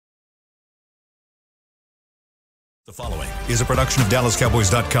The following is a production of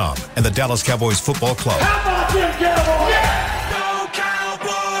DallasCowboys.com and the Dallas Cowboys Football Club. How about them Cowboys? Yeah! Go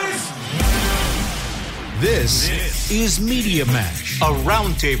Cowboys! This is Media Mash, a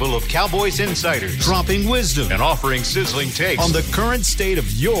roundtable of Cowboys insiders dropping wisdom and offering sizzling takes on the current state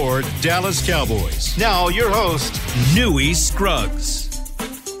of your Dallas Cowboys. Now, your host, Newy Scruggs.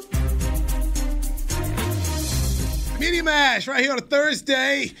 Media Mash right here on a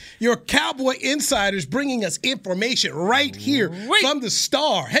Thursday. Your Cowboy insiders bringing us information right here from the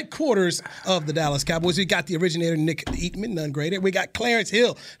Star headquarters of the Dallas Cowboys. We got the originator, Nick Eatman, none greater. We got Clarence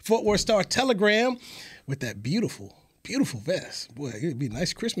Hill, Fort Worth Star Telegram, with that beautiful vest. Boy, it'd be a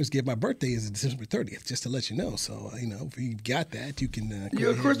nice Christmas gift. My birthday is December 30th, just to let you know. So, if you got that, you can. You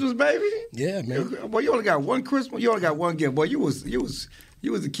a Christmas baby? Yeah, man. Boy, you only got one Christmas. You only got one gift. Boy, you was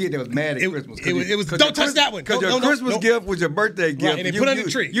the kid that was mad at Christmas. It was don't touch that one. Because your Christmas gift was your birthday gift. Right, and they put it on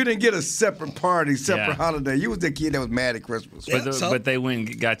the tree. You didn't get a separate party, separate holiday. You was the kid that was mad at Christmas. Yeah, but they went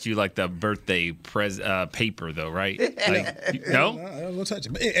and got you like the birthday paper, though, right? Like, no? I don't touch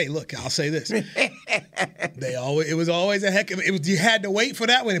it. But, hey, look, I'll say this. It was always a heck of it. You had to wait for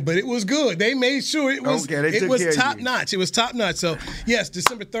that one, but it was good. They made sure it was top notch. It was top notch. So, yes,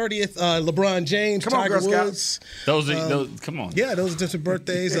 December 30th, LeBron James, Tiger Woods. Those come on. Yeah, those are different birthdays.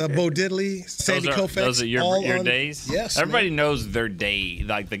 Bo Diddley, Sandy Koufax. Those are your days? Yes. Everybody knows their day,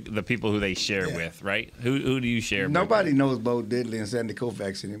 like the people who they share with, right? Who do you share with? Nobody knows Bo Diddley and Sandy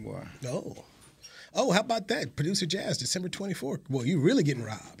Koufax anymore. No. Oh, how about that? Producer Jazz, December 24th. Well, you're really getting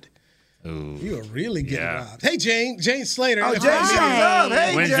robbed. Ooh. You are really getting robbed. Hey, Jane Slater. Oh, Jane, what's up?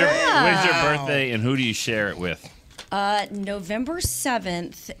 Hey, when's your birthday, and who do you share it with? November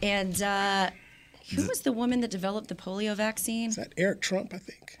 7th, and who was the woman that developed the polio vaccine? Is that Eric Trump, I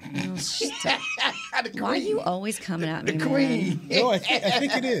think? No, why are you always coming at me, the Queen. No, I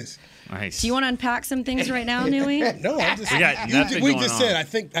think it is. Nice. Do you want to unpack some things right now, Newy? No, I'm just. We just said. I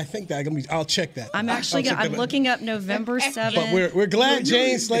think that. I'll check that. I'm looking up November 7th. But we're glad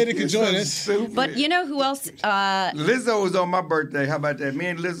Jane Slater could join us. Stupid. But you know who else? Lizzo was on my birthday. How about that? Me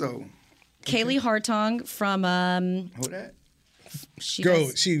and Lizzo. Kaylee Hartong from. Who that? She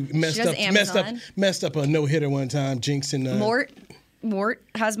messed up a no hitter one time, jinxing. Mort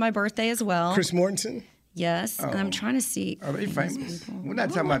has my birthday as well. Chris Mortensen. Yes, and I'm trying to see. Are they famous? We're not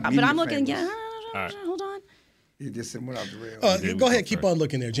talking about. But I'm looking. Famous. Yeah, hold on. You just went off the rail. Go ahead, keep on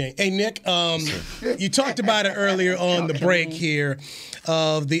looking there, Jane. Hey, Nick, you talked about it earlier on the break here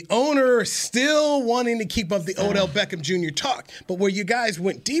of the owner still wanting to keep up the Odell Beckham Jr. talk, but where you guys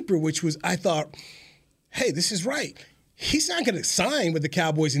went deeper, which was, I thought, hey, this is right. He's not going to sign with the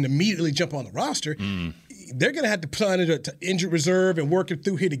Cowboys and immediately jump on the roster. They're going to have to sign it to injured reserve and work it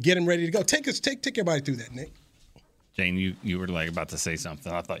through here to get him ready to go. Take everybody through that, Nick. Jane, you were like about to say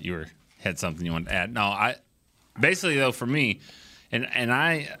something. I thought you had something you wanted to add. No, basically though for me, and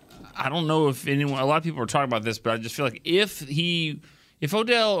I don't know if a lot of people are talking about this, but I just feel like if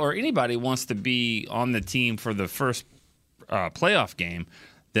Odell or anybody wants to be on the team for the first playoff game,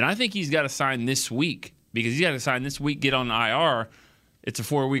 then I think he's got to sign this week. Because he's got to sign this week, get on the IR. It's a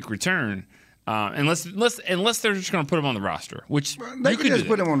 4-week return. Unless they're just going to put him on the roster, which they could just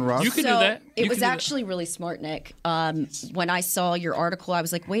put him on the roster. You could do that. It was actually really smart, Nick. When I saw your article, I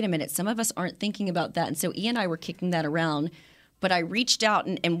was like, wait a minute, some of us aren't thinking about that. And so Ian and I were kicking that around. But I reached out,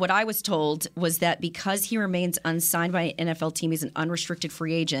 and what I was told was that because he remains unsigned by an NFL team, he's an unrestricted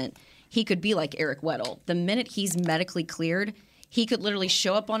free agent, he could be like Eric Weddle. The minute he's medically cleared, he could literally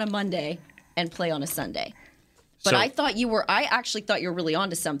show up on a Monday and play on a Sunday. But I actually thought you were really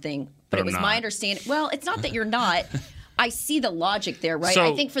onto something. But it was my understanding. Well, it's not that you're not. I see the logic there, right?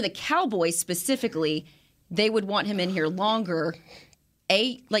 I think for the Cowboys specifically, they would want him in here longer.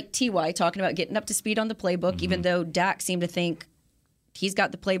 Like T.Y. talking about getting up to speed on the playbook, even though Dak seemed to think he's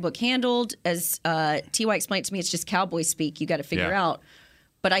got the playbook handled. As T.Y. explained to me, it's just Cowboy speak. You got to figure out.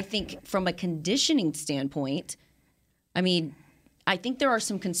 But I think from a conditioning standpoint, I think there are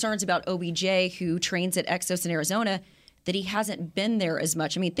some concerns about OBJ, who trains at Exos in Arizona, that he hasn't been there as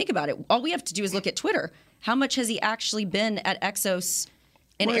much. Think about it. All we have to do is look at Twitter. How much has he actually been at Exos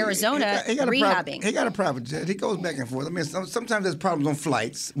in Arizona rehabbing? He got a private jet. He goes back and forth. Sometimes there's problems on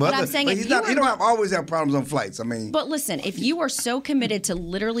flights. But I'm saying he don't always have problems on flights. But listen, if you are so committed to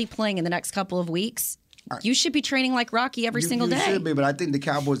literally playing in the next couple of weeks, you should be training like Rocky every single day. You should be, but I think the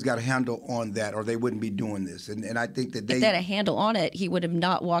Cowboys got a handle on that, or they wouldn't be doing this. And I think that if they had a handle on it, he would have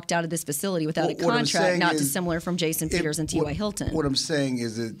not walked out of this facility without a contract, not dissimilar from Jason Peters and T.Y. Hilton. What I'm saying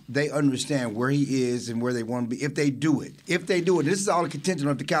is that they understand where he is and where they want to be if they do it. This is all the contention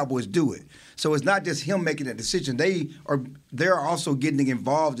of the Cowboys do it. So it's not just him making that decision. They're also getting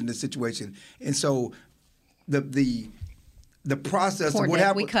involved in the situation. And so the process Poor of what Nick,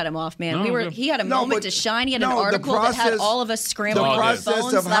 happened. we cut him off, man. No, He had a moment to shine. He had an article that had all of us scrambling on our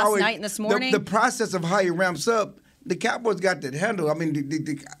phones last night and this morning. The process of how he ramps up, the Cowboys got that handle. I mean,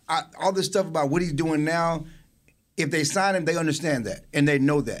 all this stuff about what he's doing now, if they sign him, they understand that and they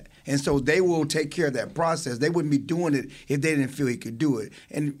know that. And so they will take care of that process. They wouldn't be doing it if they didn't feel he could do it.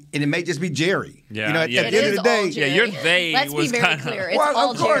 And it may just be Jerry. Yeah, you know, at the end of the day. your they Let's was be very kind clear. of. It's Well,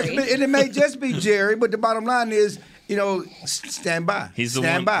 all of course, Jerry. and it may just be Jerry, but the bottom line is, stand by. He's the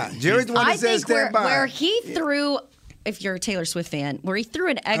stand one- by. Jerry's the one that I says think stand by. where he threw, if you're a Taylor Swift fan, where he threw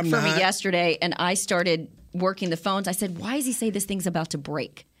an egg I'm for me not. yesterday, and I started working the phones. I said, "Why does he say this thing's about to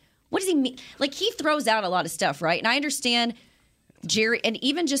break? What does he mean?" Like, he throws out a lot of stuff, right? And I understand Jerry, and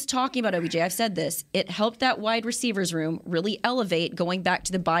even just talking about OBJ, I've said this, it helped that wide receivers room really elevate going back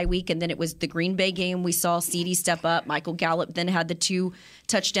to the bye week, and then it was the Green Bay game. We saw CeeDee step up. Michael Gallup then had the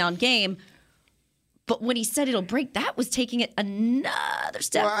 2-touchdown game. But when he said it'll break, that was taking it another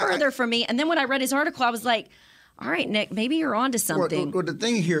step further for me. And then when I read his article, I was like, all right, Nick, maybe you're onto something. Well, the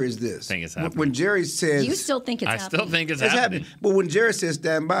thing here is this. I think it's happening. When Jerry says... You still think it's I happening? still think it's It's happening. happening. But when Jerry says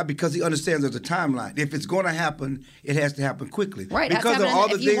stand by, because he understands there's a timeline. If it's going to happen, it has to happen quickly. Right, it has to Because of happen all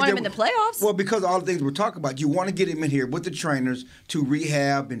the if you things want him that- in the playoffs. Well, because of all the things we're talking about, you want to get him in here with the trainers to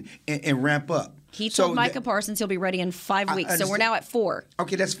rehab and ramp up. He So told Micah Parsons he'll be ready in 5 weeks, so we're understand. now at 4.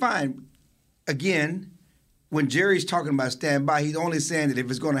 Okay, that's fine. Again, when Jerry's talking about stand by, he's only saying that if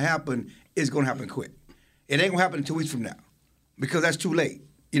it's going to happen, it's going to happen quick. It ain't going to happen in 2 weeks from now because that's too late.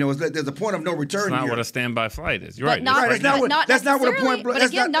 There's a point of no return It's not here. what a standby flight is. You're But right. not, Right, that's not what a point- But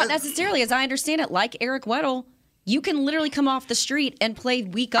that's again, not- not necessarily, as I understand it, like Eric Weddle, you can literally come off the street and play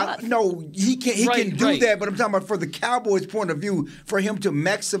week up. No, he can. He Right, can do right. that. But I'm talking about for the Cowboys' point of view, for him to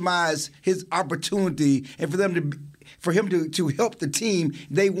maximize his opportunity and for him to help the team,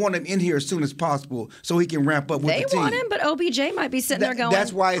 they want him in here as soon as possible so he can ramp up with They the team. want him, but OBJ might be sitting there going,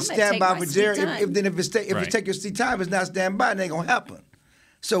 That's why it's I'm gonna stand take by my for sweet Jerry. time. If it's take your seat time, it's not stand by. It ain't gonna happen.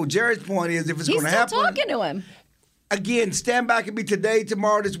 So Jerry's point is, if it's He's going to still happen, talking to him. again, stand by can be today,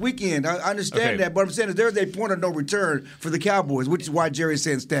 tomorrow, this weekend. I understand Okay. that, but I'm saying is there's a point of no return for the Cowboys, which is why Jerry's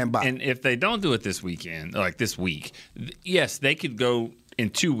saying stand by. And if they don't do it this weekend, like this week, yes, they could go in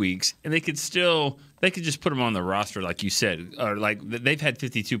 2 weeks, and they could just put them on the roster, like you said, or like they've had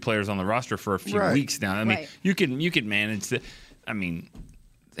 52 players on the roster for a few Right. weeks now. I mean, Right. you can manage the. I mean,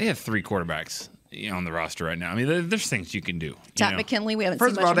 they have 3 quarterbacks on the roster right now. I mean, there's things you can do. Pat McKinley, we haven't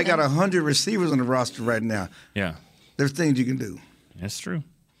First seen of all, much they got him. 100 receivers on the roster right now. Yeah, There's things you can do. that's true.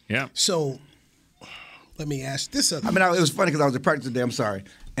 Yeah. So let me ask this other. I mean, it was funny because I was at practice today. I'm sorry.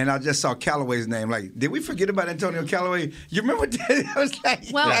 And I just saw Callaway's name. Like, did we forget about Antonio Callaway? You remember that? I was like,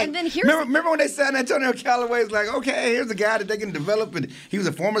 Well, like, and then here's- remember when they signed Antonio Callaway? It's like, okay, here's a guy that they can develop, and he was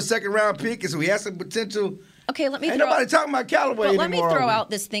a former second-round pick, and so he has some potential. Okay, let me Ain't throw nobody out, talking about Callaway well, let me anymore. throw out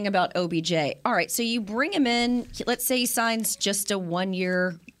this thing about OBJ. All right, so you bring him in. Let's say he signs just a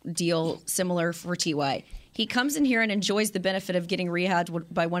 1-year deal, similar for TY. He comes in here and enjoys the benefit of getting rehabbed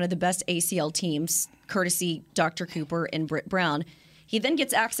by one of the best ACL teams, courtesy Dr. Cooper and Britt Brown. He then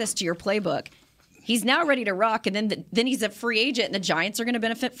gets access to your playbook. He's now ready to rock, and then he's a free agent, and the Giants are going to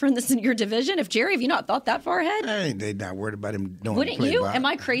benefit from this in your division. If you not thought that far ahead, They not worried about him doing wouldn't the you? play-by. Am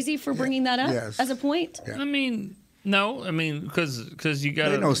I crazy for bringing that up Yes. as a point? I mean, no. I mean, because you got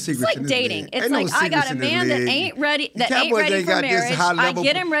There ain't no to. secrets It's like in this dating. league. It's Ain't no like I got secrets a in this man that league. ain't ready. The That ain't Cowboys ready ain't for got this marriage. high I level-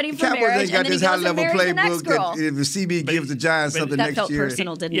 get him ready for Cowboys marriage, ain't got and then he this goes high and level marries the next playbook girl. that if the CB gives the Giants something That next felt year.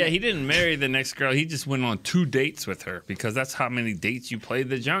 personal, didn't Yeah, it? he didn't marry the next girl. He just went on 2 dates with her because that's how many dates you played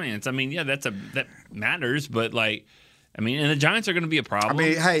the Giants. I mean, yeah, that matters, but like, I mean, and the Giants are going to be a I problem.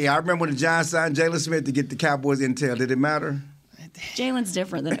 mean, hey, I remember when the Giants signed Jalen Smith to get the Cowboys intel. Did it matter? Jalen's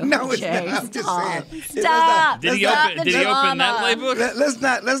different than OJ. No, it's not. I'm just Stop. saying. Stop. did he Stop open? the Did he open that drama.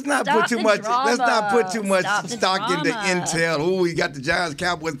 playbook? Let's not Stop put too the much. drama. Let's not put too much Stop the stock into drama. intel. Oh, we got the Giants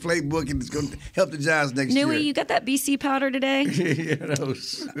Cowboys playbook, and it's going to help the Giants next year. Newey, you got that BC powder today?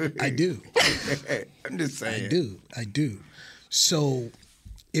 I do. I'm just saying. I do. So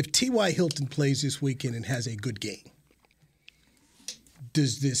if T.Y. Hilton plays this weekend and has a good game,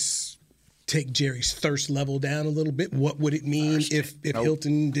 does this take Jerry's thirst level down a little bit? What would it mean if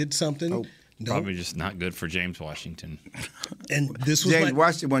Hilton did something? Nope. No. Probably just not good for James Washington. And this was James my,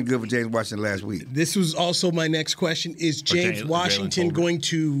 Washington wasn't good for James Washington last week. this was also my next question. Is James Jalen Washington Tolbert. going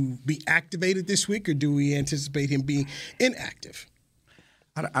to be activated this week, or do we anticipate him being inactive?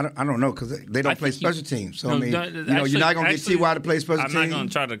 I don't know because they don't I play think he- special teams. So No, I mean, actually- you're not going to get actually, T.Y. to play special I'm teams. not going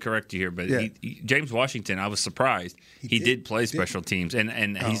to try to correct you here, but Yeah. James Washington, I was surprised. He did play special teams,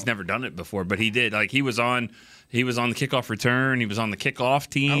 and he's never done it before, but he did. Like he was on He was on the kickoff return. He was on the kickoff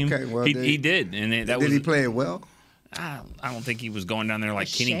team. Okay, well, he did, and did he play it well? I don't think he was going down there like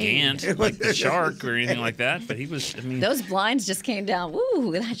Kenny shade. Gant, like the Shark or anything like that. But he was. I mean, Those blinds just came down.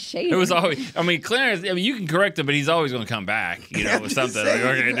 Ooh, that shade. it was always. I mean, Clarence. I mean, you can correct him, but he's always going to come back. You know, with something. saying,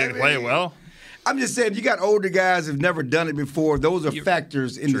 Like, okay, did he play it well? I'm just saying, you got older guys who've never done it before. Those are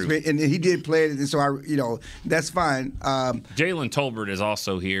factors in True. this, and he did play it, and so that's fine. Jalen Tolbert is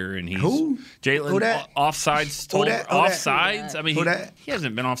also here, and he's Who? Jalen Who that? offsides. Who that? Who that? Offsides. I mean, Who that? he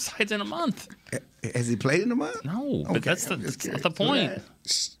hasn't been offsides in a month. Has he played in a month? No, but Okay, that's I'm just the curious.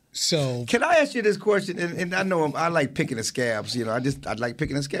 point. So Can I ask you this question? And I know I like picking the scabs. I like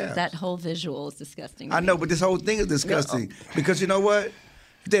picking the scabs. That whole visual is disgusting. I know, but this whole thing is disgusting because you know what?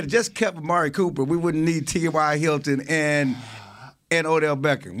 If they'd have just kept Amari Cooper, we wouldn't need T.Y. Hilton and Odell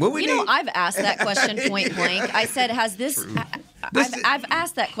Beckham. What we You know, need? I've asked that question point blank. I said, has this? I've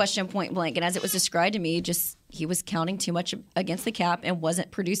asked that question point blank, and as it was described to me, just he was counting too much against the cap and wasn't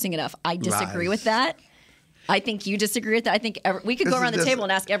producing enough. I disagree with that. I think you disagree with that. I think we could go around the table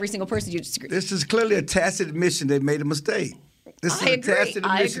and ask every single person you disagree. This is clearly a tacit admission they made a mistake. This is I a agree. tacit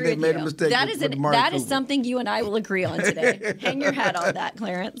I admission agree they with made you. a mistake. That with Amari that is Cooper. something you and I will agree on today. Hang your hat on that,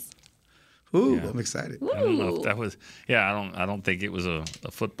 Clarence. Ooh, I'm excited. I don't know if that was. Yeah, I don't think it was a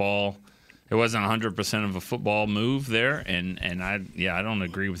football. It wasn't 100% of a football move there, and I don't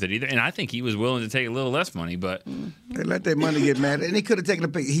agree with it either. And I think he was willing to take a little less money, but They let their money get mad, and he could have taken a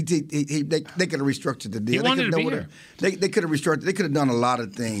pay. They could have restructured the deal. He wanted to be They could have restructured. They could have done a lot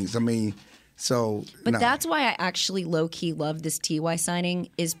of things. I mean, so. But no. that's why I actually low key love this TY signing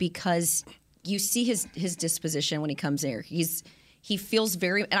is because you see his disposition when he comes there. He feels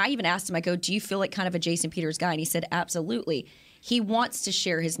very, and I even asked him, I go, do you feel like kind of a Jason Peters guy? And he said, absolutely. He wants to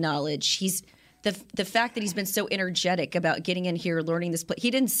share his knowledge. He's the fact that he's been so energetic about getting in here, learning this play.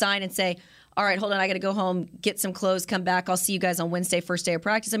 He didn't sign and say, all right, hold on, I got to go home, get some clothes, come back. I'll see you guys on Wednesday, first day of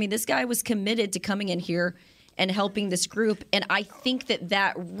practice. I mean, this guy was committed to coming in here and helping this group. And I think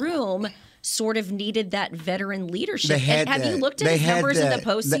that room sort of needed that veteran leadership. They had and have that. you looked at They his had numbers that. in the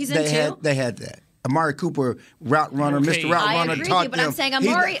postseason too? They had that. Amari Cooper, route runner, Okay. Mr. Route I Runner, agree with taught you, but them. I'm saying He's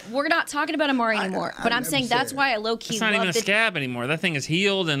Amari. not- We're not talking about Amari anymore. But I'm never saying said that's that. why I low key it's not love even a the. scab anymore. That thing is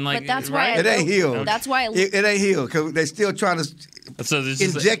healed and like. But that's why right? It ain't healed. That's why I. It ain't healed because they're still trying to So this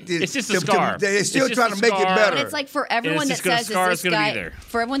is inject it. It's just a scar. They're still It's just trying a to make it scar. better. And it's like for everyone that it's gonna says, scar, "Is it's this gonna be guy?" there.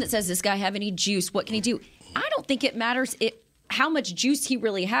 For everyone that says, "This guy have any juice? What can he do?" I don't think it matters how much juice he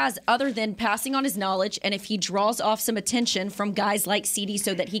really has, other than passing on his knowledge. And if he draws off some attention from guys like CD,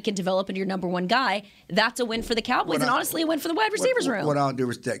 so that he can develop into your number one guy, that's a win for the Cowboys, and honestly, a win for the wide receivers room. With all due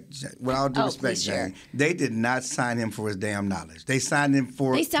respect, please share. Jane, they did not sign him for his damn knowledge. They signed him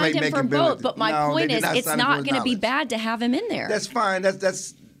for They signed him playmaking for both, ability. but my No, point they is, did it's sign him for not his going to be knowledge. bad to have him in there. That's fine.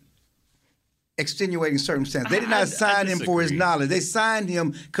 That's extenuating circumstances. They did I not sign him for his disagree. knowledge. They signed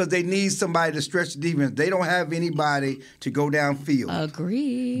him because they need somebody to stretch the defense. They don't have anybody to go downfield.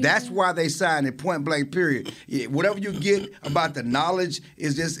 Agree. That's why they signed it, point blank, period. Whatever you get about the knowledge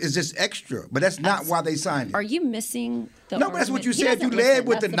is just extra. But that's not why they signed him. Are you missing the No, but that's what you argument? said. He You doesn't led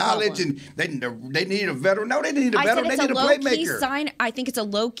with listen. the That's knowledge, problem. and they need a veteran. No, they need a I said veteran. They it's need a a low-key playmaker. sign. I think it's a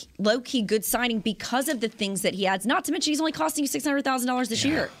low key good signing because of the things that he adds. Not to mention he's only costing you $600,000 this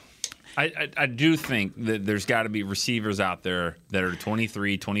year. I do think that there's got to be receivers out there that are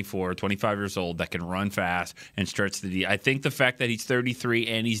 23, 24, 25 years old that can run fast and stretch the D. I think the fact that he's 33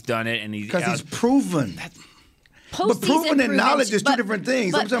 and he's done it and Because he's proven. But proven and knowledge is two different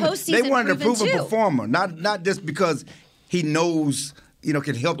things. But They postseason wanted a proven too. performer, not just because he knows,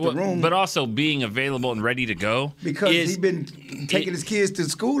 can help the room. but also being available and ready to go. because is, he's been taking his kids to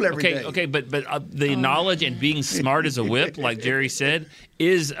school every day. Okay, but the knowledge and being smart as a whip, like Jerry said,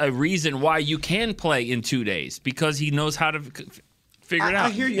 is a reason why you can play in 2 days because he knows how to figure it out. I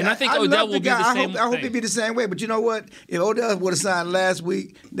hear you. And I think love Odell the will be guy. the same I hope thing. he'd be the same way. But you know what? If Odell would have signed last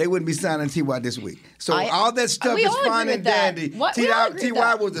week, they wouldn't be signing T.Y. this week. So all that stuff we is all agree fine with and that. dandy. What? We all agree with T.Y.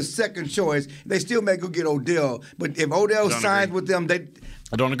 that. was the second choice. They still may go get Odell. But if Odell Don't signs agree. with them,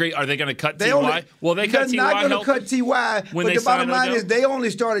 I don't agree. Are they going to cut they T.Y.? only, Well, they cut they're not T.Y. going to cut T.Y. when But they the bottom signed line Odell? is they only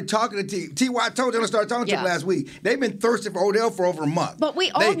started talking to T.Y. told them to start talking to him Yeah. last week. They've been thirsting for Odell for over a month. But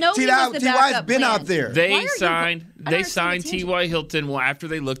we all know he T.Y. was the T.Y.'s backup been plan. out there. Why They are you- signed. I don't They understand signed the tangent. T.Y. Hilton after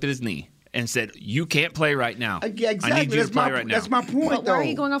they looked at his knee and said, "You can't play right now. Yeah, exactly. I need you That's to play my, right now." That's my point, But though. why are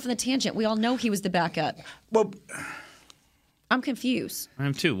you going off on the tangent? We all know he was the backup. Well, I'm confused. I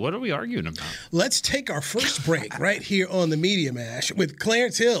am too. What are we arguing about? let's take our first break right here on the Media Mash with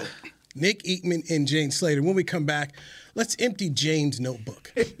Clarence Hill, Nick Eatman, and Jane Slater. When we come back, let's empty Jane's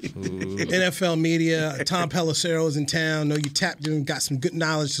notebook. NFL media, Tom Pelissero is in town. Know you tapped in and got some good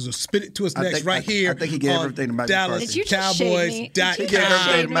knowledge, so spit it to us next here. I think he gave everything to Mike McCarthy. Did you just shade me? He gave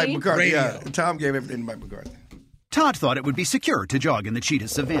everything to Mike McCarthy. Yeah, Tom gave everything to Mike McCarthy. Todd thought it would be secure to jog in the cheetah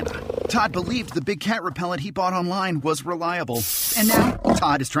savanna. Todd believed the big cat repellent he bought online was reliable. And now,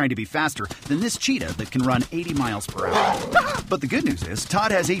 Todd is trying to be faster than this cheetah that can run 80 miles per hour. But the good news is,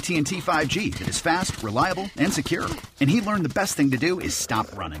 Todd has AT&T 5G that is fast, reliable, and secure. And he learned the best thing to do is stop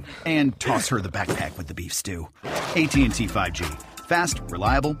running and toss her the backpack with the beef stew. AT&T 5G. Fast,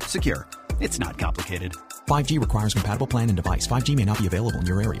 reliable, secure. It's not complicated. 5G requires compatible plan and device. 5G may not be available in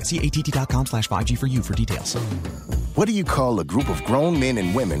your area. See att.com/5G for you for details. What do you call a group of grown men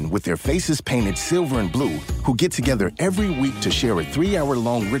and women with their faces painted silver and blue who get together every week to share a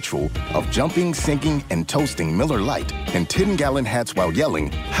 3-hour-long ritual of jumping, singing, and toasting Miller Lite in 10-gallon hats while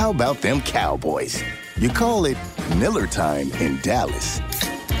yelling, "How about them Cowboys?" You call it Miller Time in Dallas.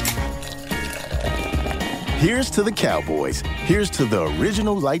 Here's to the Cowboys. Here's to the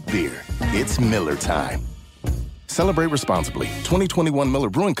original light beer. It's Miller Time. Celebrate responsibly. 2021 Miller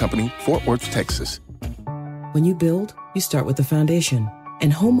Brewing Company, Fort Worth, Texas. When you build, you start with the foundation.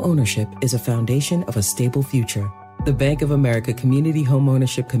 And home ownership is a foundation of a stable future. The Bank of America Community Home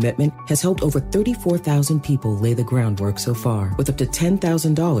Ownership Commitment has helped over 34,000 people lay the groundwork so far, with up to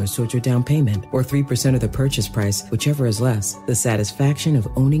 $10,000 towards your down payment or 3% of the purchase price, whichever is less. The satisfaction of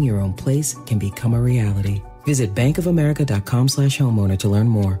owning your own place can become a reality. Visit bankofamerica.com/homeowner to learn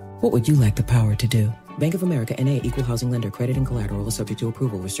more. What would you like the power to do? Bank of America N.A. Equal Housing Lender. Credit and collateral is subject to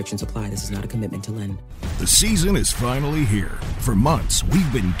approval. Restrictions apply. This is not a commitment to lend. The season is finally here. For months,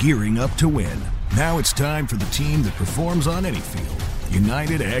 we've been gearing up to win. Now it's time for the team that performs on any field.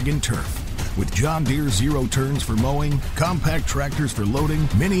 United Ag and Turf. With John Deere Zero Turns for mowing, compact tractors for loading,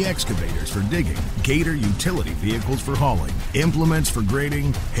 mini excavators for digging, Gator utility vehicles for hauling, implements for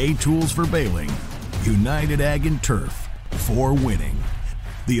grading, hay tools for baling. United Ag and Turf. For winning.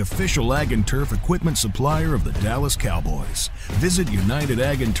 The official Ag and Turf equipment supplier of the Dallas Cowboys. Visit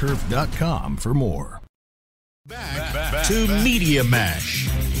UnitedAgAndTurf.com for more. Back to Media Mash.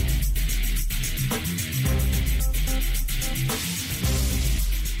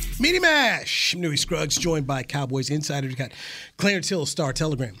 Media Mash. I'm Newey Scruggs, joined by Cowboys Insider. We got Clarence Hill, Star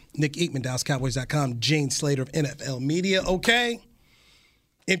Telegram, Nick Eatman, DallasCowboys.com, Jane Slater of NFL Media. Okay.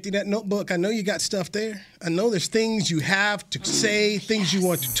 Empty that notebook. I know you got stuff there. I know there's things you have to say, things you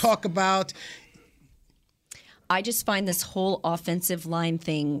want to talk about. I just find this whole offensive line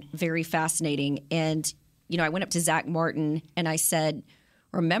thing very fascinating. And, you know, I went up to Zach Martin and I said,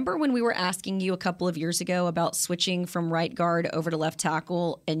 remember when we were asking you a couple of years ago about switching from right guard over to left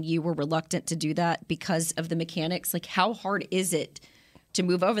tackle and you were reluctant to do that because of the mechanics? Like, how hard is it to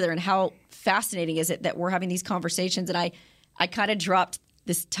move over there and how fascinating is it that we're having these conversations? And I kind of dropped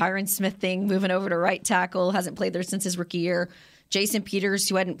this Tyron Smith thing, moving over to right tackle, hasn't played there since his rookie year. Jason Peters,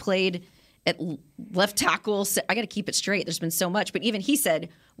 who hadn't played at left tackle. So I got to keep it straight. There's been so much. But even he said,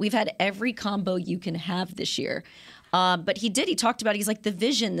 we've had every combo you can have this year. But he talked about, he's like, the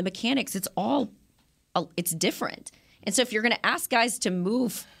vision, the mechanics, it's different. And so if you're going to ask guys to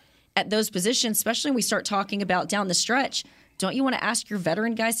move at those positions, especially when we start talking about down the stretch, don't you want to ask your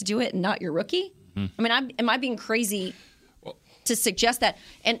veteran guys to do it and not your rookie? I mean, am I being crazy to suggest that?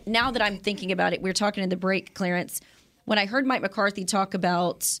 And now that I'm thinking about it, we were talking in the break, Clarence, when I heard Mike McCarthy talk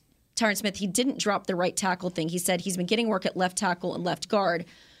about Tyron Smith, he didn't drop the right tackle thing. He said he's been getting work at left tackle and left guard.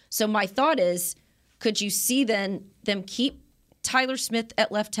 So my thought is, could you see then them keep Tyler Smith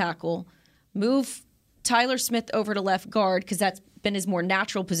at left tackle, move Tyler Smith over to left guard, because that's been his more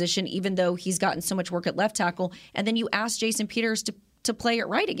natural position, even though he's gotten so much work at left tackle, and then you ask Jason Peters to play it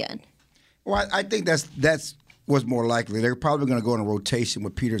right again? Well, I think that's what's more likely. They're probably going to go in a rotation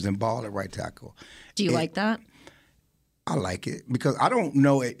with Peters and Ball at right tackle. Do you like that? I like it because I don't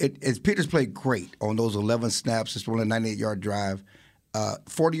know. Peters played great on those 11 snaps, just on a 98-yard drive.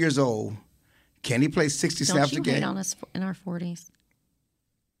 40 years old. Can he play 60 snaps a game? Don't you hate on us in our 40s?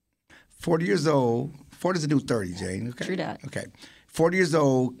 40 years old. 40 is a new 30, Jane. Okay? True that. Okay. 40 years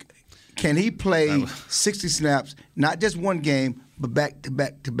old. Can he play 60 snaps, not just one game, but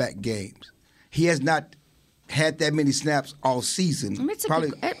back-to-back games? He has not had that many snaps all season. I mean, it's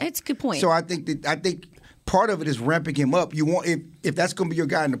a good point. So I think part of it is ramping him up. if that's going to be your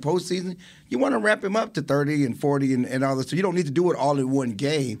guy in the postseason, you want to ramp him up to 30 and 40 and all this. So you don't need to do it all in one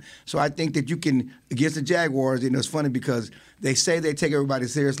game. So I think that you can, against the Jaguars, it's funny because they say they take everybody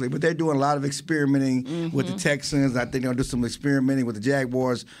seriously, but they're doing a lot of experimenting with the Texans. I think they'll do some experimenting with the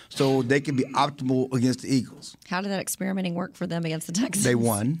Jaguars so they can be optimal against the Eagles. How did that experimenting work for them against the Texans? They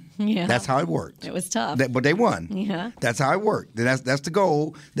won. Yeah. That's how it worked. It was tough. But they won. Yeah. That's how it worked. That's the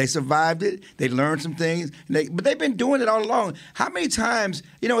goal. They survived it. They learned some things. But they've been doing it all along. How many times,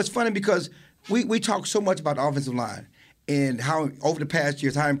 it's funny because we talk so much about the offensive line and how over the past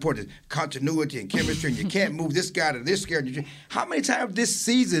years how important continuity and chemistry and you can't move this guy to this guy. How many times this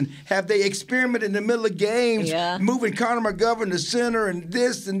season have they experimented in the middle of games, moving Connor McGovern to center and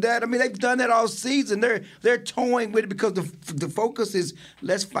this and that? I mean, they've done that all season. They're toying with it because the focus is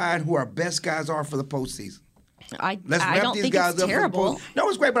let's find who our best guys are for the postseason. I don't think it's terrible. No,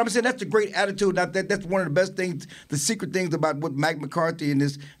 it's great, but I'm saying that's the great attitude. That's one of the best things, the secret things about what Mike McCarthy and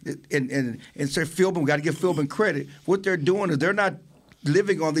Sir Philbin, we got to give Philbin credit. What they're doing is they're not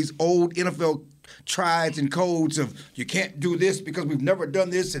living on these old NFL triads and codes of you can't do this because we've never done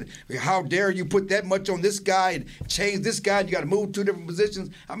this, and how dare you put that much on this guy and change this guy, and you got to move 2 different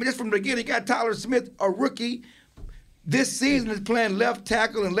positions. I mean, just from the beginning, you got Tyler Smith, a rookie, this season is playing left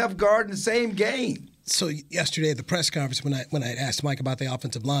tackle and left guard in the same game. So yesterday at the press conference, when I asked Mike about the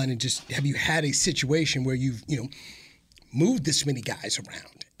offensive line and just have you had a situation where you've moved this many guys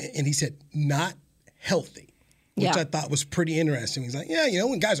around, and he said not healthy, which I thought was pretty interesting. He's like,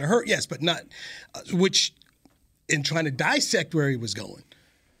 when guys are hurt, yes, but not. Which, in trying to dissect where he was going,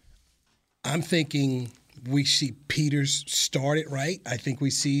 I'm thinking we see Peters start at right. I think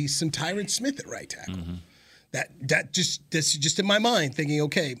we see some Tyron Smith at right tackle. Mm-hmm. That's just in my mind thinking,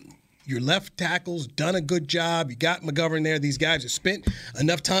 okay. Your left tackle's done a good job. You got McGovern there. These guys have spent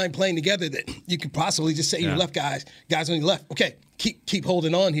enough time playing together that you could possibly just say your left guys on your left. Okay, keep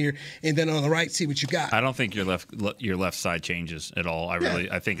holding on here, and then on the right, see what you got. I don't think your left side changes at all.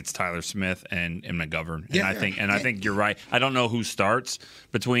 I think it's Tyler Smith and McGovern. And I think you're right. I don't know who starts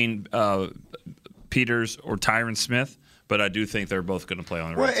between Peters or Tyron Smith, but I do think they're both going to play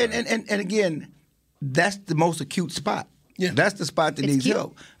on the right side. And again, that's the most acute spot. Yeah. That's the spot that needs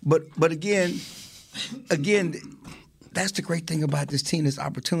help. But again, that's the great thing about this team, is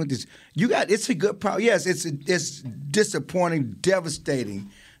opportunities. It's a good problem. Yes, it's disappointing, devastating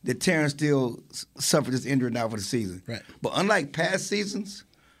that Terrence Steele suffered this injury now for the season. Right. But unlike past seasons,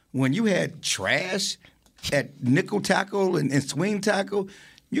 when you had trash at nickel tackle and swing tackle,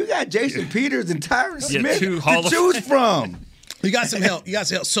 you got Jason Peters and Tyron Smith to choose from. You got some help.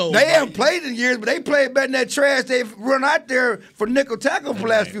 So they haven't played in years, but they played better than that trash they've run out there for nickel tackle for the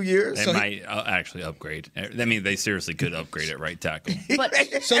last few years. They might actually upgrade. I mean, they seriously could upgrade at right tackle.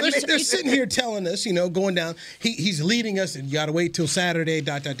 So they're sitting here telling us, going down. He's leading us, and you got to wait till Saturday. ...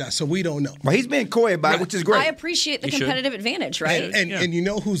 So we don't know. Well, he's being coy about it, which is great. I appreciate the competitive advantage, right? And you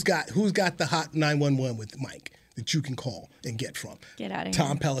know who's got the hot 911 with Mike that you can call and get from. Get out of here.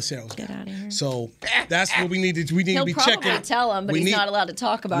 Tom Pelissero. Get out of here. So that's what we need to be checking. He'll probably tell him, but he's not allowed to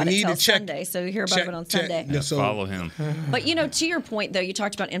talk about it until Sunday. So you hear about it on Sunday. Follow him. But, to your point, though, you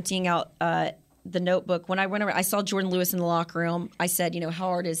talked about emptying out the notebook. When I went around, I saw Jordan Lewis in the locker room. I said, how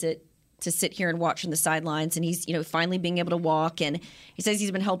hard is it to sit here and watch from the sidelines? And he's, finally being able to walk. And he says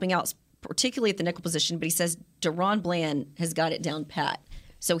he's been helping out, particularly at the nickel position. But he says DeRon Bland has got it down pat.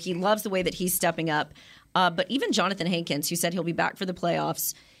 So he loves the way that he's stepping up. But even Jonathan Hankins, who said he'll be back for the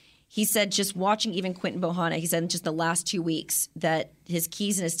playoffs, he said just watching even Quinton Bohanna, he said in just the last 2 weeks that his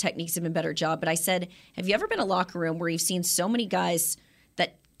keys and his techniques have been a better job. But I said, have you ever been in a locker room where you've seen so many guys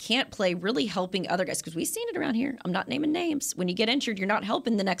that can't play really helping other guys? Because we've seen it around here. I'm not naming names. When you get injured, you're not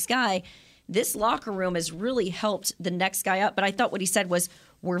helping the next guy. This locker room has really helped the next guy up. But I thought what he said was,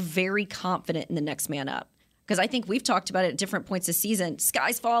 we're very confident in the next man up. Because I think we've talked about it at different points this season.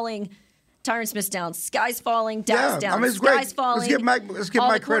 Sky's falling. Tyron Smith's down. Sky's falling. Dak's down. I mean, it's Sky's great. falling. Let's give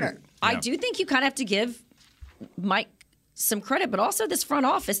Mike credit. I do think you kind of have to give Mike some credit, but also this front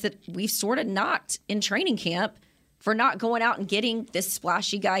office that we've sort of knocked in training camp for not going out and getting this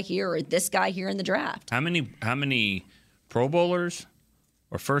splashy guy here or this guy here in the draft. How many Pro Bowlers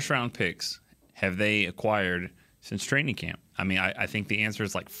or first-round picks have they acquired since training camp? I mean, I think the answer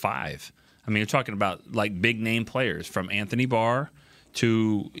is like 5. I mean, you're talking about like big-name players from Anthony Barr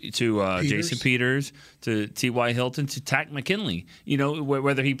to Jason Peters, to T.Y. Hilton, to Takk McKinley,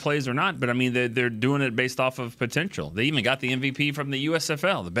 whether he plays or not. But, I mean, they're doing it based off of potential. They even got the MVP from the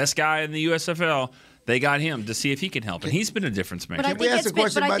USFL, the best guy in the USFL. They got him to see if he can help, and he's been a difference maker. But I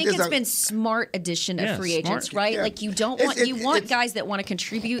think it's been smart addition of free agents, right? Yeah. Like you want guys that want to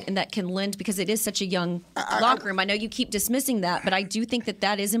contribute and that can lend because it is such a young locker room. I know you keep dismissing that, but I do think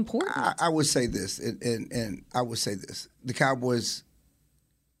that is important. I would say this, and I would say this: the Cowboys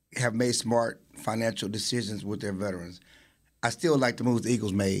have made smart financial decisions with their veterans. I still like the moves the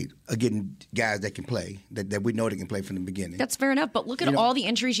Eagles made of getting guys that can play, that we know they can play from the beginning. That's fair enough, but look at all the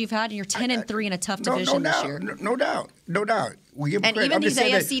injuries you've had, and you're 10-3 in a tough division this year. No doubt. We give them And credit. even I'm just these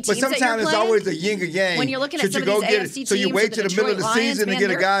saying AFC that, teams but that you're sometimes it's playing, always a yin or yang. when you're looking at Should some you of go these get AFC it? So you teams wait or to the the middle of the Detroit Lions, season man, and get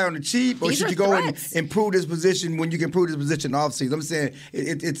a they're- guy on the cheap, or these should are you go and threats. improve this position when you can improve this position off season? I'm saying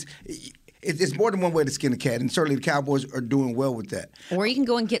it's more than one way to skin a cat, and certainly the Cowboys are doing well with that. Or you can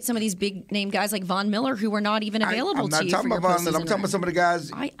go and get some of these big name guys like Von Miller who are not even available I'm to not you talking for about your Von Miller. I'm postseason talking about some of the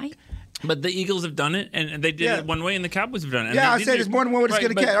guys. But the Eagles have done it, and they did it one way, and the Cowboys have done it. And Yeah, I these said are- it's more than one way to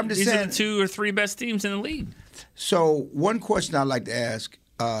skin a but cat. I'm just these saying. are the 2 or 3 best teams in the league. So one question I'd like to ask,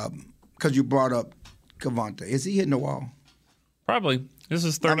 because you brought up Cavante, is he hitting the wall? Probably. This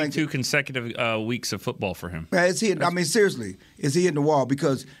is 32 consecutive weeks of football for him. Is he? I mean, seriously, is he hitting the wall?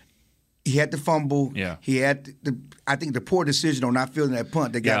 Because he had the fumble. Yeah. He had I think the poor decision on not feeling that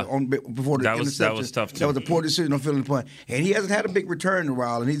punt that got on before the interception. That was tough too. That was a poor decision on feeling the punt, and he hasn't had a big return in a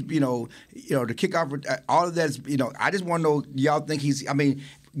while. And he's the kickoff, all of that's I just want to know, y'all think he's? I mean,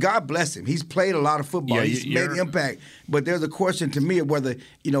 God bless him. He's played a lot of football. Yeah, he's made impact. But there's a question to me of whether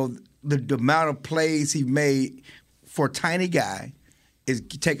the amount of plays he made for a tiny guy is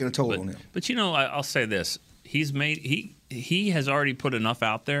taking a toll on him. But I'll say this: he has already put enough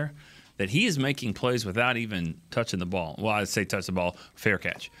out there that he is making plays without even touching the ball. Well, I'd say touch the ball, fair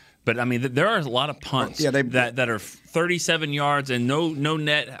catch. But I mean, there are a lot of punts that are 37 yards and no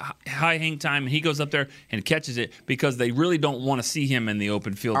net, high hang time, and he goes up there and catches it because they really don't want to see him in the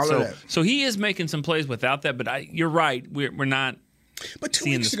open field. So he is making some plays without that. But you're right, we're not. But 2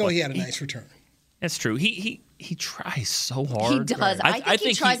 weeks ago, he had a nice return. That's true. He tries so hard. He does. I think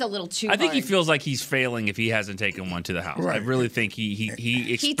he tries a little too hard. I think he feels like he's failing if he hasn't taken one to the house. Right. I really think he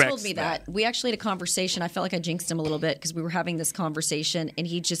expects He told me that. We actually had a conversation. I felt like I jinxed him a little bit because we were having this conversation, and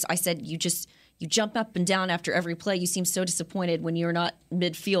I said, you jump up and down after every play. You seem so disappointed when you're not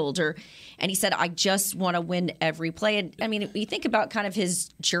midfield. And he said, I just want to win every play. And I mean, you think about kind of his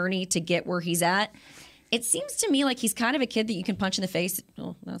journey to get where he's at. It seems to me like he's kind of a kid that you can punch in the face.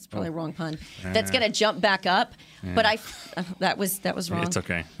 Oh, that's probably a wrong pun. That's going to jump back up. But that was wrong. It's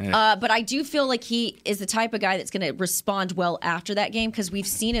okay. Yeah. But I do feel like he is the type of guy that's going to respond well after that game because we've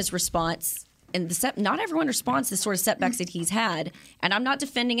seen his response. And not everyone responds to the sort of setbacks that he's had. And I'm not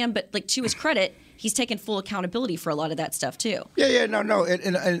defending him, but like to his credit, he's taken full accountability for a lot of that stuff too. No.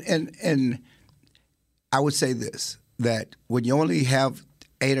 And I would say this, that when you only have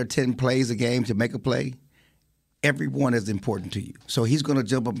 8 or 10 plays a game to make a play, everyone is important to you. So he's going to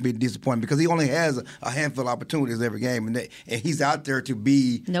jump up and be disappointed because he only has a handful of opportunities every game, and he's out there to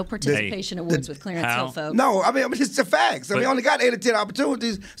be no participation awards with Clarence Hill, folks. No, I mean it's the facts. I mean, only got 8 or 10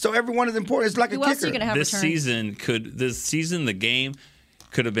 opportunities, so everyone is important. It's like Who a else kicker. are you going to have This season, the game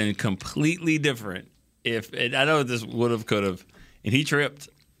could have been completely different if I know this would have, could have, and he tripped.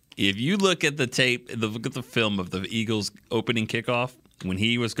 If you look at the tape, look at the film of the Eagles opening kickoff when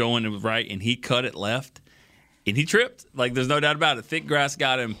he was going right and he cut it left. And he tripped. Like, there's no doubt about it. Thick grass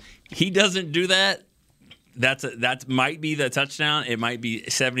got him. He doesn't do that. That might be the touchdown. It might be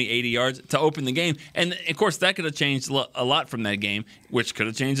 70, 80 yards to open the game. And, of course, that could have changed a lot from that game, which could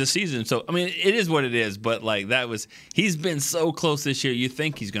have changed the season. So, I mean, it is what it is. But, like, he's been so close this year. You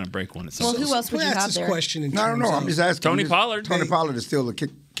think he's going to break one at some point. Well, who else would you have there? I don't know. I'm just asking. Tony Pollard. Tony Pollard is still a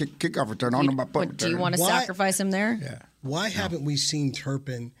kickoff return. I don't know about punt return. Do you want to sacrifice him there? Yeah. Why haven't we seen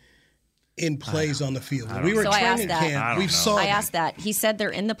Turpin in plays on the field? We were training camp. I asked that. He said they're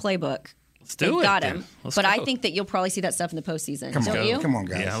in the playbook. Let's do it. Got him. Let's but go. I think that you'll probably see that stuff in the postseason. Don't you? Come on,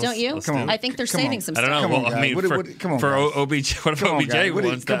 guys. Yeah, Don't you? Come on. I think they're saving some I stuff. don't know. Well, I mean, come on, for guys. OBJ, what if OBJ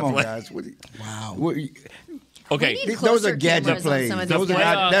wants that play? Guys. Wow. Okay, those are gadget plays.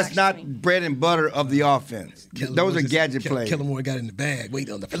 That's not bread and butter of the offense. Those are gadget plays. Kellen Moore got in the bag. Wait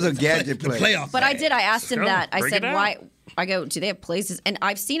on the Those are gadget plays. playoff. But I asked him that. I Bring said, it out. why? I go, do they have plays? And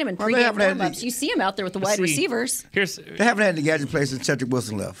I've seen him in they pregame haven't had warm-ups. the- You see him out there with the wide receivers. They haven't had the gadget plays since Cedric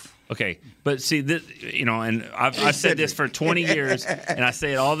Wilson left. Okay, but see, this, and I've said this for 20 years, and I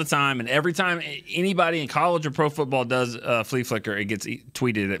say it all the time. And every time anybody in college or pro football does a flea flicker, it gets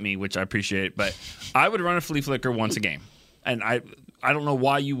tweeted at me, which I appreciate. But I would run a flea flicker once a game, and I don't know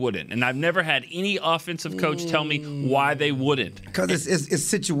why you wouldn't. And I've never had any offensive coach tell me why they wouldn't. Because it's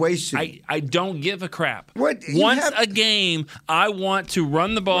situation. I don't give a crap. What? Once a game, I want to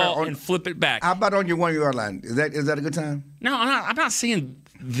run the ball and flip it back. How about on your 1 yard line? Is that a good time? No, I'm not saying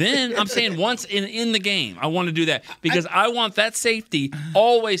then. I'm saying once in the game, I want to do that because I want that safety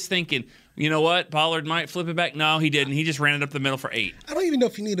always thinking, you know what, Pollard might flip it back. No, he didn't. He just ran it up the middle for 8. I don't even know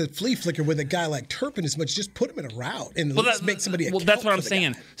if you need a flea flicker with a guy like Turpin as much. Just put him in a route and make somebody account. Well, that's what I'm for the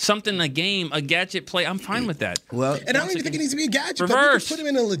saying. guy. Something, a game, a gadget play. I'm fine with that. Well, and I don't even think it needs to be a gadget. Reverse. Put him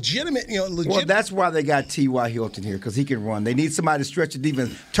in a legitimate. Well, that's why they got T.Y. Hilton here, because he can run. They need somebody to stretch the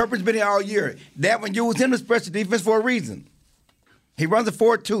defense. Turpin's been here all year. That one used him to stretch the defense for a reason. He runs a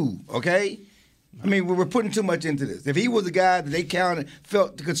 4-2, okay? I mean, we're putting too much into this. If he was a guy that they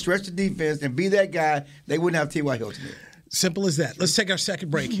felt could stretch the defense and be that guy, they wouldn't have T.Y. Hilton here. Simple as that. Let's take our second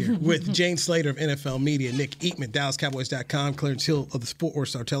break here with Jane Slater of NFL Media, Nick Eatman, DallasCowboys.com, Clarence Hill of the Sport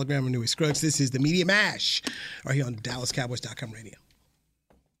Star Telegram, and Newy Scruggs. This is the Media Mash right here on DallasCowboys.com radio.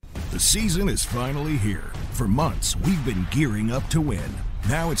 The season is finally here. For months, we've been gearing up to win.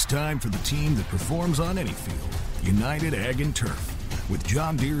 Now it's time for the team that performs on any field, United Ag and Turf. With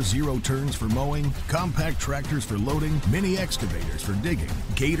John Deere Zero Turns for mowing, compact tractors for loading, mini excavators for digging,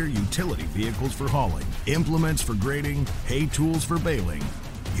 Gator utility vehicles for hauling, implements for grading, hay tools for baling.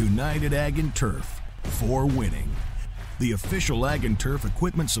 United Ag and Turf, for winning. The official Ag and Turf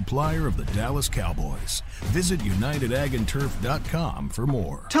equipment supplier of the Dallas Cowboys. Visit UnitedAgAndTurf.com for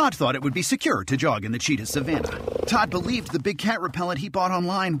more. Todd thought it would be secure to jog in the cheetah savanna. Todd believed the big cat repellent he bought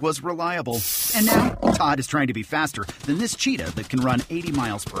online was reliable. And now, Todd is trying to be faster than this cheetah that can run 80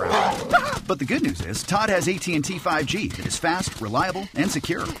 miles per hour. But the good news is, Todd has AT&T 5G that is fast, reliable, and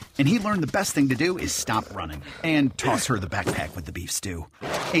secure. And he learned the best thing to do is stop running and toss her the backpack with the beef stew.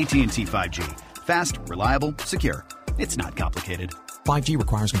 AT&T 5G. Fast, reliable, secure. It's not complicated. 5G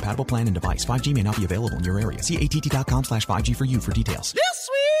requires compatible plan and device. 5G may not be available in your area. See att.com/5G for you for details. This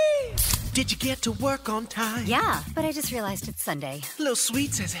sweet! Did you get to work on time? Yeah, but I just realized it's Sunday. Little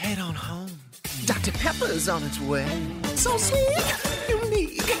Sweet says head on home. Dr. Pepper's on its way. So sweet,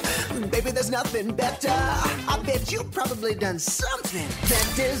 unique. Baby, there's nothing better. I bet you've probably done something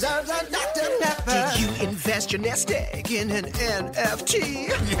that deserves a Dr. Pepper. Did you invest your nest egg in an NFT?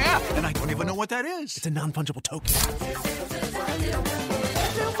 Yeah, and I don't even know what that is. It's a non-fungible token.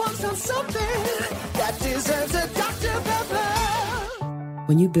 Everyone's done something that deserves a Dr. Pepper.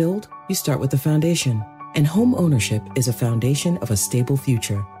 When you build, you start with the foundation. And home ownership is a foundation of a stable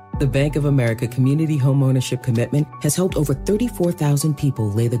future. The Bank of America Community Homeownership Commitment has helped over 34,000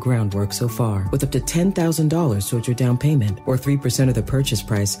 people lay the groundwork so far, with up to $10,000 towards your down payment or 3% of the purchase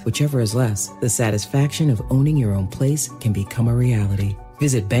price, whichever is less. The satisfaction of owning your own place can become a reality.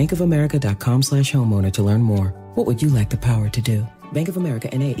 Visit bankofamerica.com/homeowner to learn more. What would you like the power to do? Bank of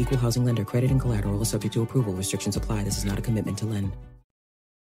America N.A. Equal Housing Lender. Credit and collateral is subject to approval. Restrictions apply. This is not a commitment to lend.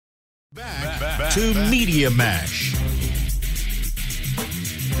 Back to Media Mash.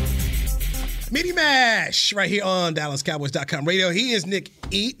 Media Mash right here on DallasCowboys.com radio. He is Nick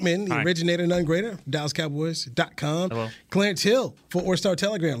Eatman, the originator and ungrader of DallasCowboys.com. Hello. Clarence Hill, Fort Star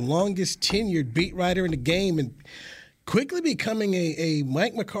Telegram, longest tenured beat writer in the game and quickly becoming a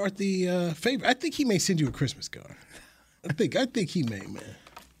Mike McCarthy favorite. I think he may send you a Christmas card. I think he may, man.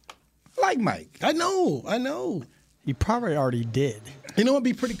 I like Mike. I know. He probably already did. You know what'd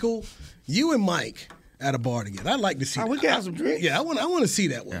be pretty cool? You and Mike at a bar together. I'd like to see that. We can have some drinks. Yeah, I want to see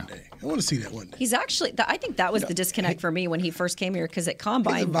that one day. I want to see that one day. He's actually, I think that was the disconnect for me when he first came here, because at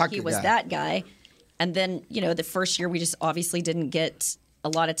Combine, he was that guy. And then, the first year we just obviously didn't get a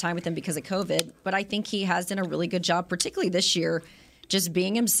lot of time with him because of COVID. But I think he has done a really good job, particularly this year, just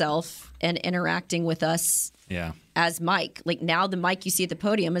being himself and interacting with us as Mike. Like now the Mike you see at the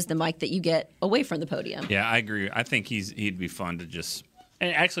podium is the Mike that you get away from the podium. Yeah, I agree. I think he'd be fun to just –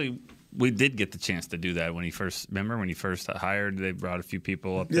 and actually – we did get the chance to do that when he first hired. They brought a few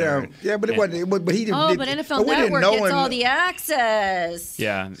people up there. Yeah, but it wasn't. But he didn't. Oh, but NFL Network gets all the access.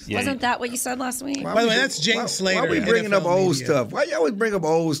 Yeah. Wasn't that what you said last week? By the way, that's Jane Slater. Why are we bringing up old stuff? Why you always bring up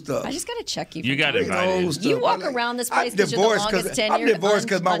old stuff? I just got to check you. You got invited. You walk around this place because you're the longest tenured. I'm divorced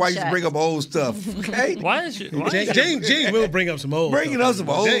because my wife used to bring up old stuff. Okay. Jane will bring up some old. Bringing up some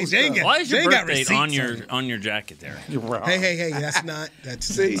old stuff. Why is your birth date on your jacket there? Hey, that's not.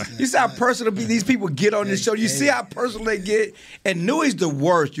 See, you see how personal these people get on this show. You see how personal they get. And Newey's the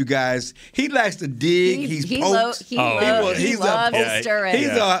worst, you guys. He likes to dig. He's poked. He's a stirring.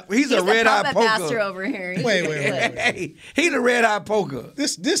 He's a red eye poker. Master over here. Wait. He's a red eye poker.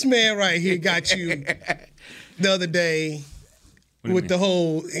 This man right here got you the other day. with the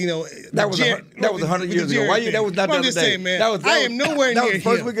whole, that was 100 years ago. Why you? That was not the other just day. saying, man. I am nowhere near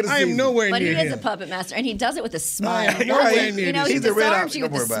him. I am nowhere but near him. But he is a puppet master, and he does it with a smile. I am nowhere near him. He disarms you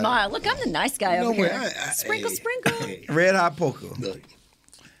with a smile. Look, I'm the nice guy over here. Sprinkle. Red hot poker. Look,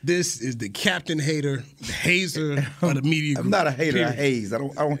 this is the Captain Hater, the hazer of the media group. I'm not a hater. I haze. I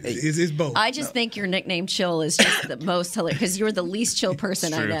don't hate. It's both. I just think your nickname Chill is just the most hilarious because you're the least chill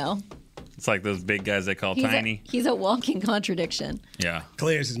person I know. It's like those big guys they call Tiny. He's a walking contradiction. Yeah.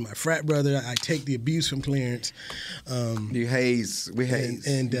 Clarence is my frat brother. I take the abuse from Clarence. You haze. We haze.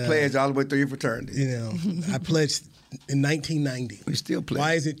 And pledge all the way through your fraternity. I pledged in 1990. We still pledge.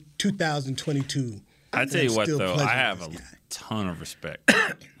 Why is it 2022? I tell you what, though, I have a ton of respect.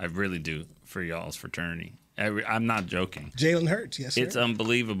 I really do for y'all's fraternity. I'm not joking. Jalen Hurts, yes, sir. It's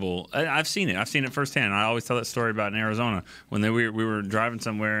unbelievable. I've seen it. I've seen it firsthand. I always tell that story about in Arizona when we were driving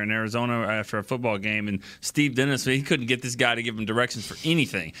somewhere in Arizona after a football game, and Steve Dennis, he couldn't get this guy to give him directions for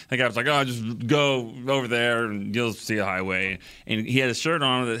anything. The guy was like, "Oh, just go over there and you'll see a highway." And he had a shirt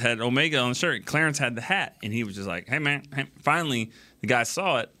on that had Omega on the shirt. Clarence had the hat, and he was just like, "Hey, man." Finally, the guy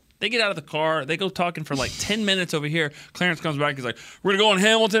saw it. They get out of the car. They go talking for like 10 minutes over here. Clarence comes back. He's like, "We're going to go on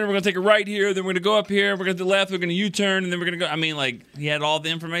Hamilton. We're going to take a right here. Then we're going to go up here. We're going to the left. We're going to U-turn. And then we're going to go." I mean, like, he had all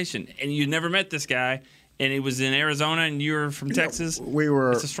the information. And you never met this guy. And it was in Arizona, and you were from Texas. We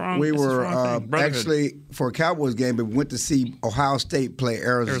were actually, for a Cowboys game, but we went to see Ohio State play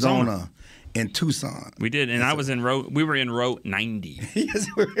Arizona. In Tucson. We did, and we were in row 90. Yes,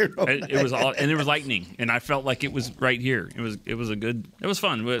 we were in row 90. It was all, and there was lightning, and I felt like it was right here. It was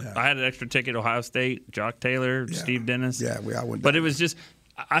fun. But I had an extra ticket, Ohio State, Jock Taylor, Steve Dennis. Yeah, we all went. But it was just,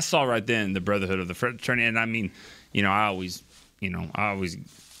 I saw right then the brotherhood of the fraternity, and I mean, I always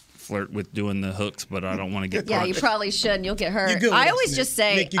flirt with doing the hooks, but I don't want to get punched. Yeah, you probably shouldn't. You'll get hurt. I always just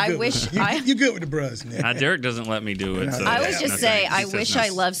say, Nick, I wish you're good with the bros, Nick. Derek doesn't let me do it. So I always just say, I wish I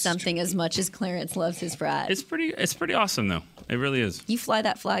loved something as much as Clarence loves his frat. It's pretty awesome, though. It really is. You fly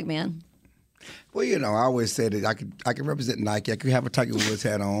that flag, man. Well, I always say that I could represent Nike. I could have a Tiger Woods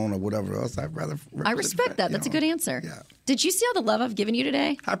hat on or whatever else. I'd rather. I respect that. That's a good answer. Yeah. Did you see all the love I've given you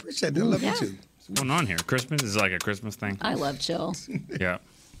today? I appreciate that. I love you too. What's going on here? Christmas is like a Christmas thing. I love Chill. Yeah.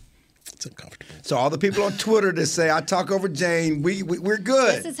 It's uncomfortable. So all the people on Twitter that say I talk over Jane, we're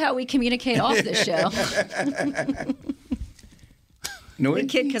good. This is how we communicate off this show. We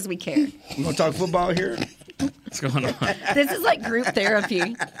kid because we care. You want to talk football here? What's going on? This is like group therapy.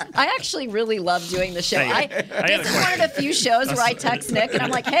 I actually really love doing the show. This is one of the few shows where I text Nick and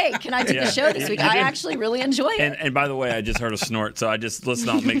I'm like, "Hey, can I do the show this week?" I actually really enjoy it. And by the way, I just heard a snort, so let's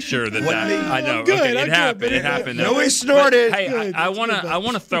not make sure that I know. Good, okay, it happened. It happened. No, he snorted. But, hey, I want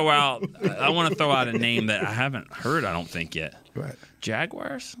to throw out a name that I haven't heard. I don't think yet. Right.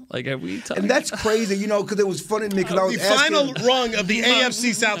 Jaguars? Like, have we talked? And that's crazy, because it was funny to me because I was the final rung of the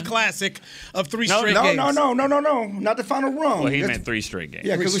AFC South Classic of three straight games. No, not the final rung. Well, he meant 3 straight games.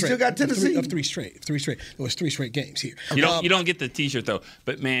 Yeah, because we still got Tennessee. Of three straight. It was 3 straight games here. You don't get the T-shirt though.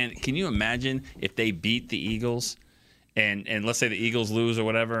 But man, can you imagine if they beat the Eagles, and let's say the Eagles lose or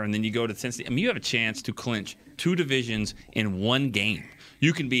whatever, and then you go to Tennessee? I mean, you have a chance to clinch 2 divisions in one game.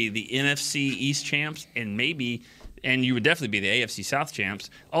 You can be the NFC East champs, and you would definitely be the AFC South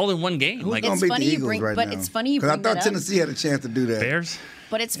champs, all in one game. Who's going to beat the Eagles right now? It's funny you bring that up. Because I thought Tennessee had a chance to do that. Bears?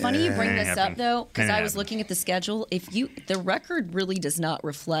 But it's funny you bring this up, though, because I was looking at the schedule. The record really does not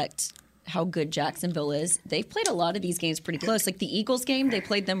reflect how good Jacksonville is. They've played a lot of these games pretty close. Like the Eagles game, they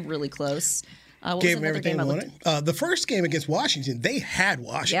played them really close. Gave them everything they wanted. The first game against Washington, they had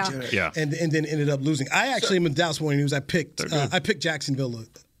Washington, and then ended up losing. I actually am in Dallas Morning News. I picked Jacksonville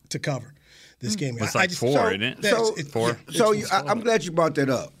to cover this game. It's like 4, isn't it? It's 4. So I'm glad you brought that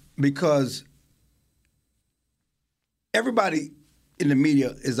up because everybody in the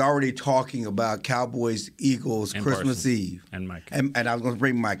media is already talking about Cowboys, Eagles, and Christmas Eve. And Micah. And I was going to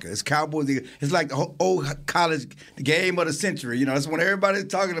bring Micah. It's Cowboys, Eagles. It's like the old college game of the century. That's what everybody's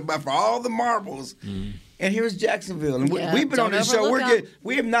talking about for all the marbles. Mm. And here's Jacksonville. And we've been on this show.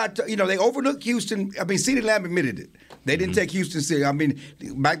 We have not, they overlooked Houston. I mean, CeeDee Lamb admitted it. They didn't take Houston serious. I mean,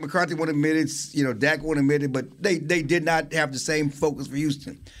 Mike McCarthy won't admit it. Dak won't admit it. But they did not have the same focus for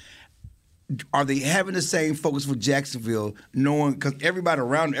Houston. Are they having the same focus for Jacksonville, knowing because everybody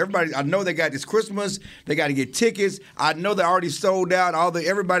around I know they got this Christmas, they got to get tickets. I know they already sold out.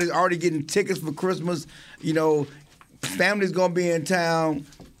 Everybody's already getting tickets for Christmas. Family's gonna be in town.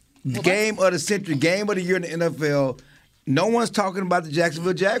 Game of the century, game of the year in the NFL. No one's talking about the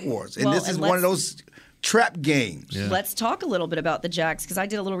Jacksonville Jaguars, and this is one of those trap games. Yeah. Let's talk a little bit about the Jags because I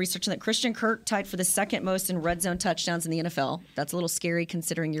did a little research on that. Christian Kirk tied for the second most in red zone touchdowns in the NFL. That's a little scary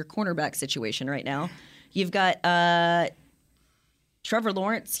considering your cornerback situation right now. You've got Trevor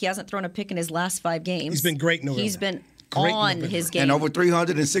Lawrence, he hasn't thrown a pick in his last 5 games. He's been great in November. He's been on his game. And over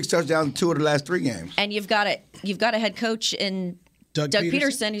 306 touchdowns in 2 of the last 3 games. And you've got a head coach in Doug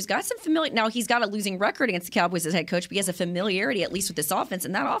Peterson, who's got some familiarity. Now, he's got a losing record against the Cowboys as head coach, but he has a familiarity, at least with this offense.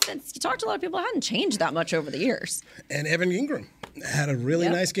 And that offense, you talk to a lot of people, it hadn't changed that much over the years. And Evan Ingram had a really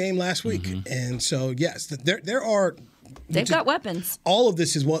nice game last week. And so, yes, there are... They've got weapons. All of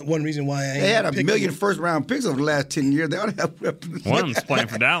this is one reason why I They had a million first-round picks over the last 10 years. They ought to have weapons. One of them's playing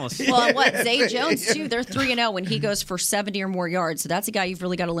for Dallas. Well, Zay Jones, too, they're 3-0 when he goes for 70 or more yards. So that's a guy you've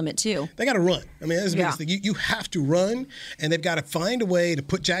really got to limit, too. They got to run. I mean, that's the biggest thing. You have to run, and they've got to find a way to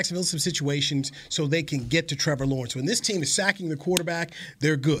put Jacksonville in some situations so they can get to Trevor Lawrence. When this team is sacking the quarterback,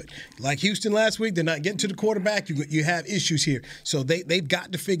 they're good. Like Houston last week, they're not getting to the quarterback. You have issues here. So they've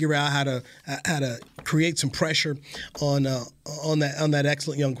got to figure out how to create some pressure on that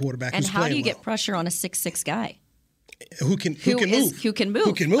excellent young quarterback. And who's how do you well. get pressure on a 6'6" guy? Who can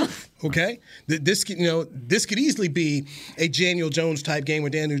move? Okay, this could easily be a Daniel Jones type game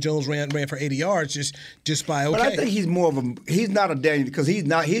where Daniel Jones ran for 80 yards just by okay. But I think he's more of a he's not a Daniel because he's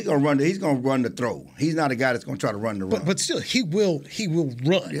gonna run the throw. He's not a guy that's gonna try to run the run. But still he will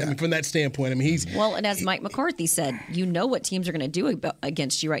run. Yeah. I mean, from that standpoint, I mean and as Mike McCarthy said, you know what teams are going to do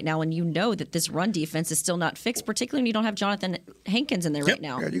against you right now, and you know that this run defense is still not fixed, particularly when you don't have Jonathan Hankins in there right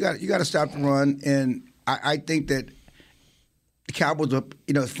now. Yeah, you got to stop the run, and I think that. The Cowboys are,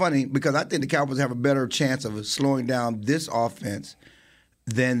 it's funny because I think the Cowboys have a better chance of slowing down this offense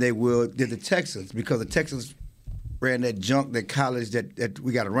than did the Texans because the Texans ran that junk, that college, that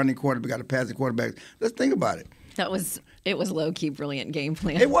we got a running quarterback, we got a passing quarterback. Let's think about it. It was low-key brilliant game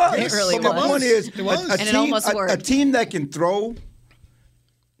plan. It was. It really was. But the point is, and it almost worked. A team that can throw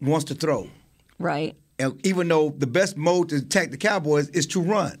wants to throw. Right. And even though the best mode to attack the Cowboys is to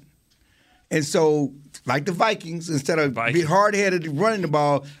run. And so, like the Vikings, instead of being hard-headed running the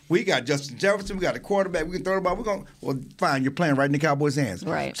ball, we got Justin Jefferson, we got a quarterback, we can throw the ball. Fine, you're playing right in the Cowboys' hands.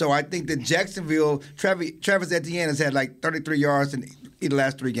 Right. So I think that Jacksonville, Travis Etienne has had like 33 yards in the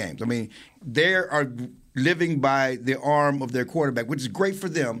last 3 games. I mean, they are living by the arm of their quarterback, which is great for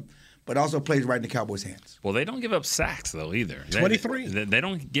them, but also plays right in the Cowboys' hands. Well, they don't give up sacks, though, either. 23. They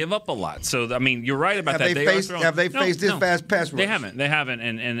don't give up a lot. So, I mean, you're right about that. Have they faced this fast pass rush? They haven't.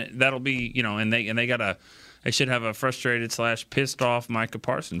 And that'll be, and they should have a frustrated / pissed off Micah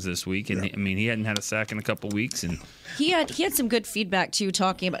Parsons this week. And, I mean, he hadn't had a sack in a couple weeks. And he had some good feedback, too,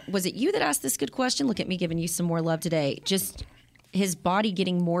 talking about, was it you that asked this good question? Look at me giving you some more love today. Just his body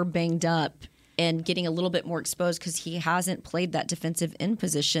getting more banged up and getting a little bit more exposed because he hasn't played that defensive end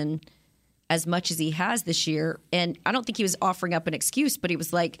position as much as he has this year. And I don't think he was offering up an excuse, but he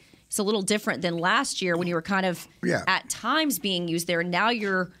was like, it's a little different than last year when you were kind of at times being used there. And now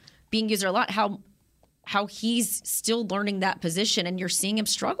you're being used there a lot. How he's still learning that position, and you're seeing him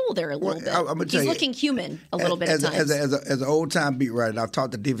struggle there a little bit. I'm gonna tell he's you, looking human a little bit at times. As an old-time beat writer, I've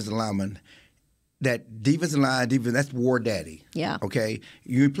talked to defensive linemen. That defensive line, that's war daddy. Yeah. Okay.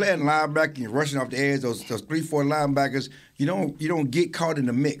 You playing linebacker, you're rushing off the edge. Those 3-4 linebackers. You don't get caught in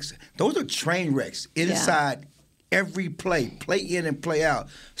the mix. Those are train wrecks inside every play in and play out.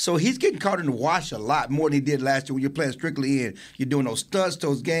 So he's getting caught in the wash a lot more than he did last year when you're playing strictly in. You're doing those stunts,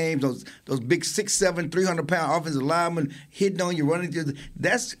 those games, those big 6'7", 300-pound offensive linemen hitting on you, running.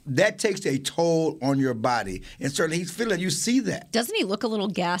 That takes a toll on your body. And certainly he's feeling, you see that. Doesn't he look a little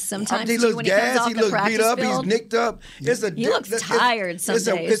gassed sometimes? He looks gassed, he looks beat up, field? He's nicked up. He looks tired some days.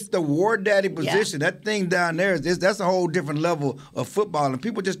 It's the war daddy position. Yeah. That thing down there, that's a whole different level of football, and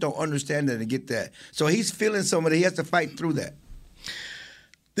people just don't understand that and get that. So he's feeling some of it. He has to fight through that.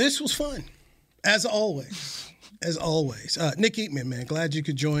 This was fun, as always. Nick Eatman, man, glad you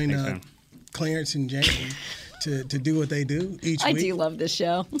could join Clarence and Jane to do what they do each week. I do love this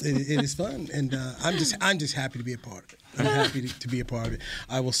show. It is fun, and I'm just happy to be a part of it. I'm happy to be a part of it.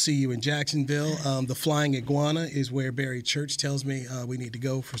 I will see you in Jacksonville. The Flying Iguana is where Barry Church tells me we need to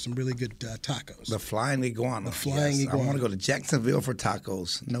go for some really good tacos. The Flying Iguana. The Flying Iguana. I want to go to Jacksonville for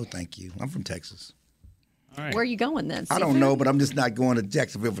tacos. No, thank you. I'm from Texas. All right. Where are you going then? I don't know, but I'm just not going to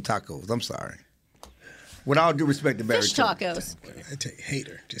Jacksonville for tacos. I'm sorry. With all due respect to Barry Fish Church. tacos. I tell you,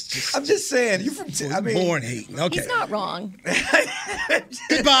 hater. I'm just saying. You from? Born hating. Okay. He's not wrong.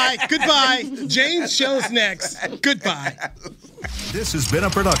 Goodbye. Jane's show's next. Goodbye. This has been a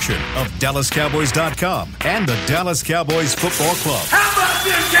production of DallasCowboys.com and the Dallas Cowboys Football Club. How about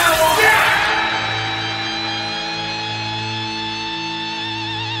this, Cowboys?